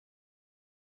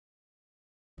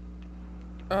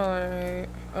Alright.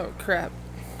 Oh, crap.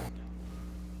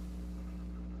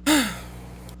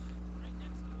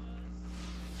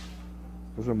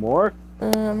 Is there more?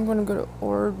 I'm gonna go to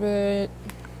orbit.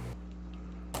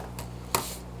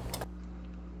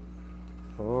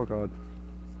 Oh god.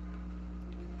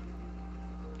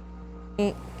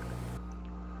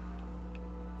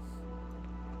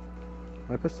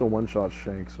 My pistol one-shot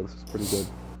Shank, so this is pretty good.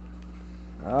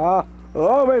 Ah!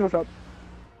 Oh, wait, no shot!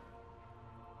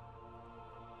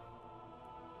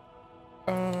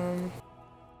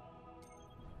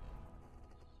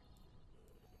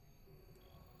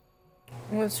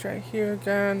 Let's try here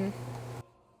again.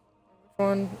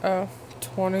 One,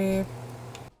 20.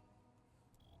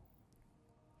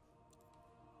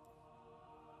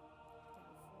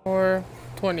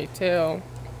 22.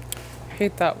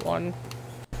 Hate that one.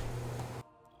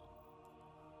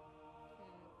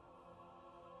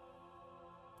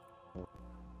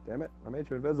 Damn it, I made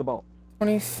you invisible.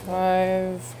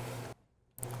 25.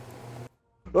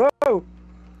 Oh!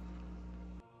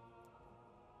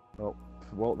 Oh,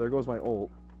 well, there goes my ult.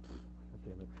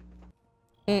 God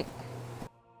damn it.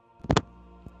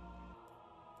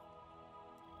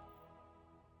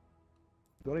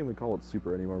 Don't even call it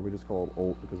super anymore, we just call it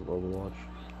ult because of Overwatch.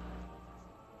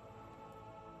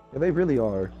 Yeah, they really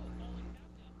are.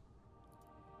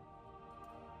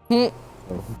 Oh.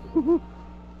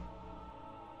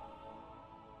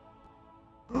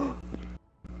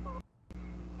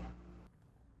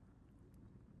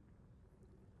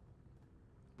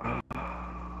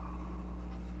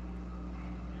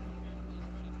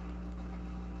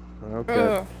 Okay.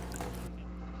 Ugh.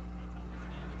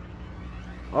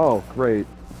 Oh, great.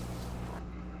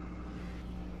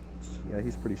 Yeah,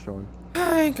 he's pretty strong.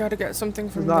 I gotta get something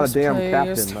from He's not a this damn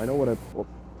place. captain. I know what a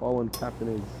fallen captain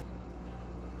is.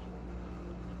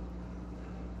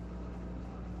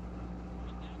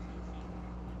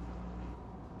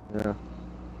 Yeah.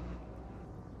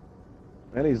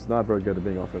 And he's not very good at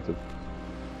being offensive.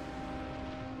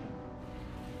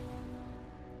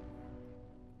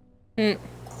 Mm.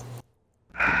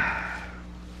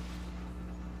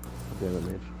 Damn it,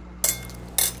 Mage.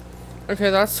 Okay,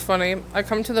 that's funny. I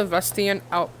come to the Vestian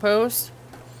outpost,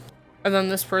 and then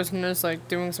this person is like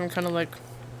doing some kind of like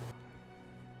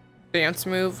dance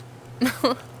move.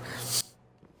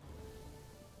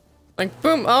 Like,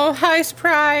 boom, oh, hi,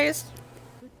 surprise!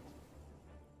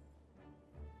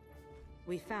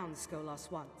 We found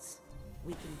Skolos once.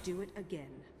 We can do it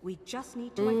again. We just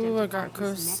need to Ooh, I identify got his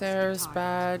next Corsair's target.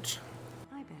 badge.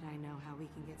 I bet I know how we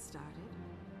can get started.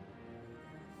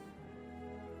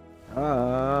 I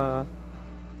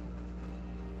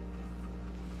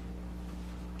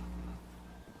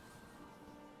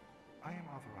am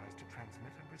authorized to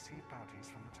transmit and receive bounties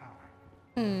from the tower.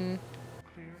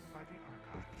 Cleared by the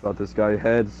archive. Shot this guy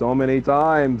head so many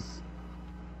times.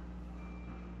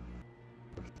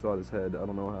 I've shot his head I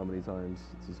don't know how many times.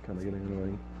 It's just kind of getting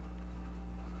annoying.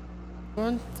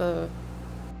 What the?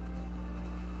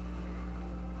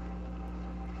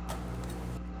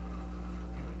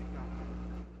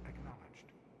 Acknowledged.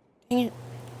 Dang it.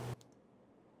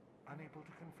 Unable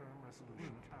to confirm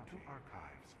resolution to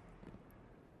archives.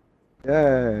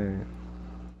 Yay.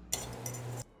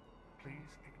 Please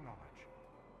acknowledge.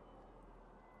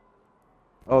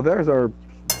 Oh, there's our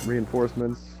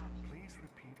reinforcements Please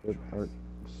repeat that address. aren't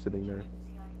sitting there.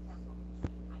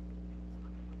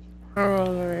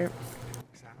 Alright.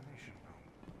 Examination room.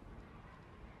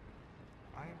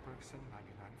 I am Bergson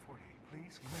 9940.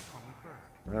 Please call me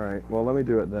Berg. Alright, well let me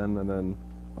do it then, and then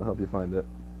I'll help you find it.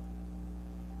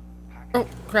 Oh,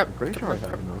 crap. I'm pretty sure I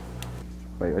have enough.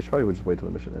 Wait, I should probably just wait till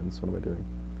the mission ends. What am I doing?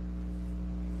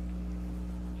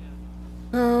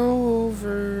 Go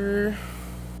over.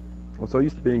 I'm so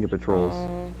used to being in patrols.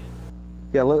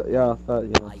 Yeah,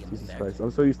 Jesus Christ.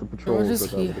 I'm so used to patrols. does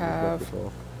that he I would just have? left this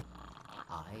off.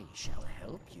 I shall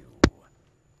help you.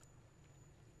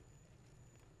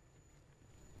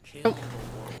 Kill the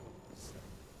wolves.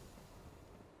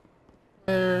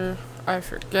 Where? I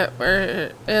forget where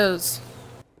it is.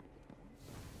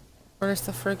 Where's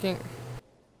the freaking...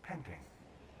 Pending.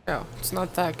 No, it's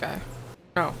not that guy.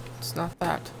 No, it's not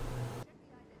that.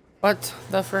 What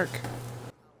the frick?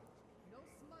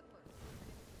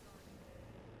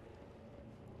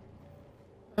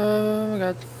 Oh my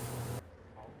god.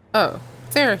 Oh,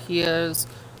 there he is.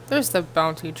 There's the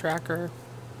bounty tracker.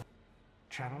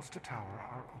 Channels to tower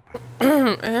are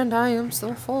open. And I am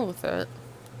still full with it.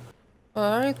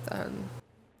 Alright then.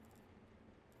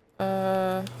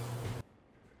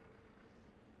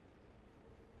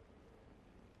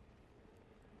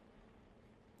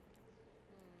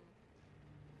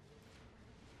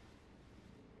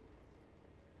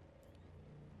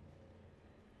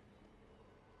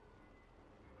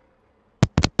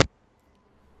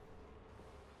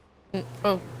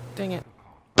 Oh, dang it.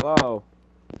 Hello.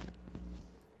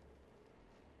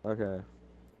 Okay.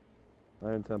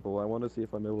 Iron Temple. I want to see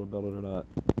if I'm able to build it or not.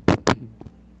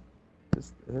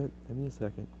 Just give me a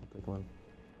second. Take one.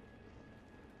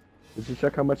 Did you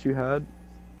check how much you had?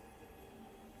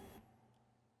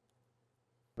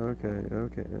 Okay,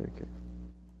 okay,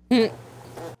 okay.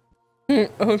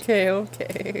 Okay,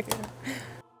 okay.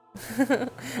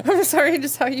 I'm sorry,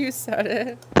 just how you said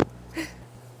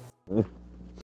it.